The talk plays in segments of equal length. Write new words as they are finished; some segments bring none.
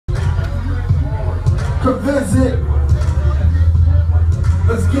come visit.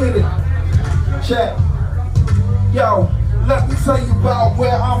 Let's get it. Check. Yo, let me tell you about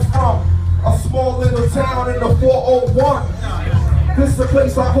where I'm from. A small little town in the 401. This is a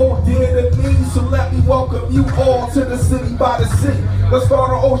place I hold dear to me, so let me welcome you all to the city by the sea. Let's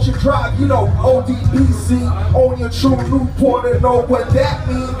start on Ocean Drive, you know, ODBC. Only a true Newport and know what that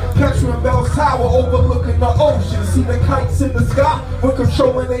means. Catching Bell's Tower overlooking the ocean. See the kites in the sky, we're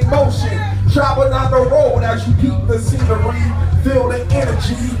controlling their motion. Travel down the road as you keep the scenery. Feel the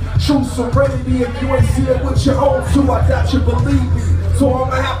energy, true serenity. If you ain't see it with your own two, I doubt you believe me. So I'm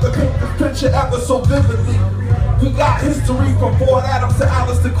gonna have to paint this picture ever so vividly. We got history from Fort Adams to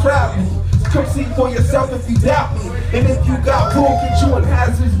Alistair Crowley. Come see for yourself if you doubt me. And if you got pull, get you in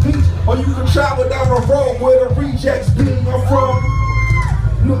Hazard's Beach. Or you can travel down the road where the rejects be. I'm from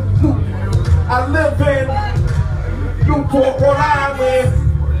I live in Newport, Rhode Island.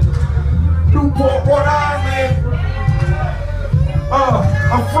 Newport, Rhode Island.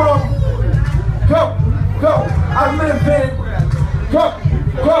 I'm from go. I live in go,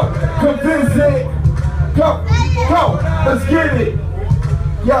 come visit. Go, let's get it.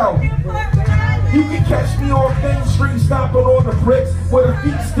 Yo, you can catch me on Main Street, stomping on the bricks, where the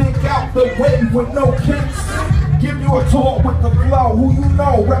feet stick out the way with no kicks. Give you a tour with the flow, who you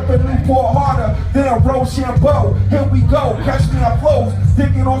know, reppin' Newport harder than Rochambeau. Here we go, catch me up close,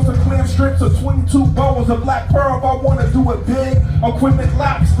 digging on some clear strips of 22 bones of black pearl. If I wanna do it big, equipment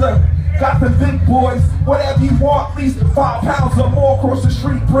lobster. Got the big boys, whatever you want, at least 5 pounds or more across the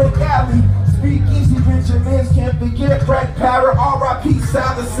street, brick alley. Speak easy, Benjamins, can't forget Brad Parrott, R.I.P.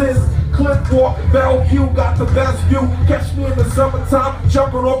 Silences, Cliff Walk, Bellevue, got the best view. Catch me in the summertime,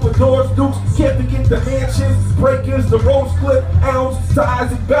 jumping off the doors, Dukes, can't forget the mansions, Breakers, the Rose Cliff, Elms, to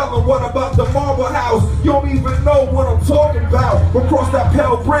Isaac Bell, and what about the Marble House? You don't even know what I'm talking about. We'll cross that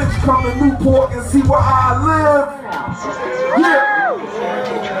Pell Bridge, come to Newport and see where I live. Yeah!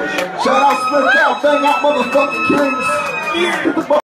 Shout out Spliftout, Bangout motherfucking Kingz.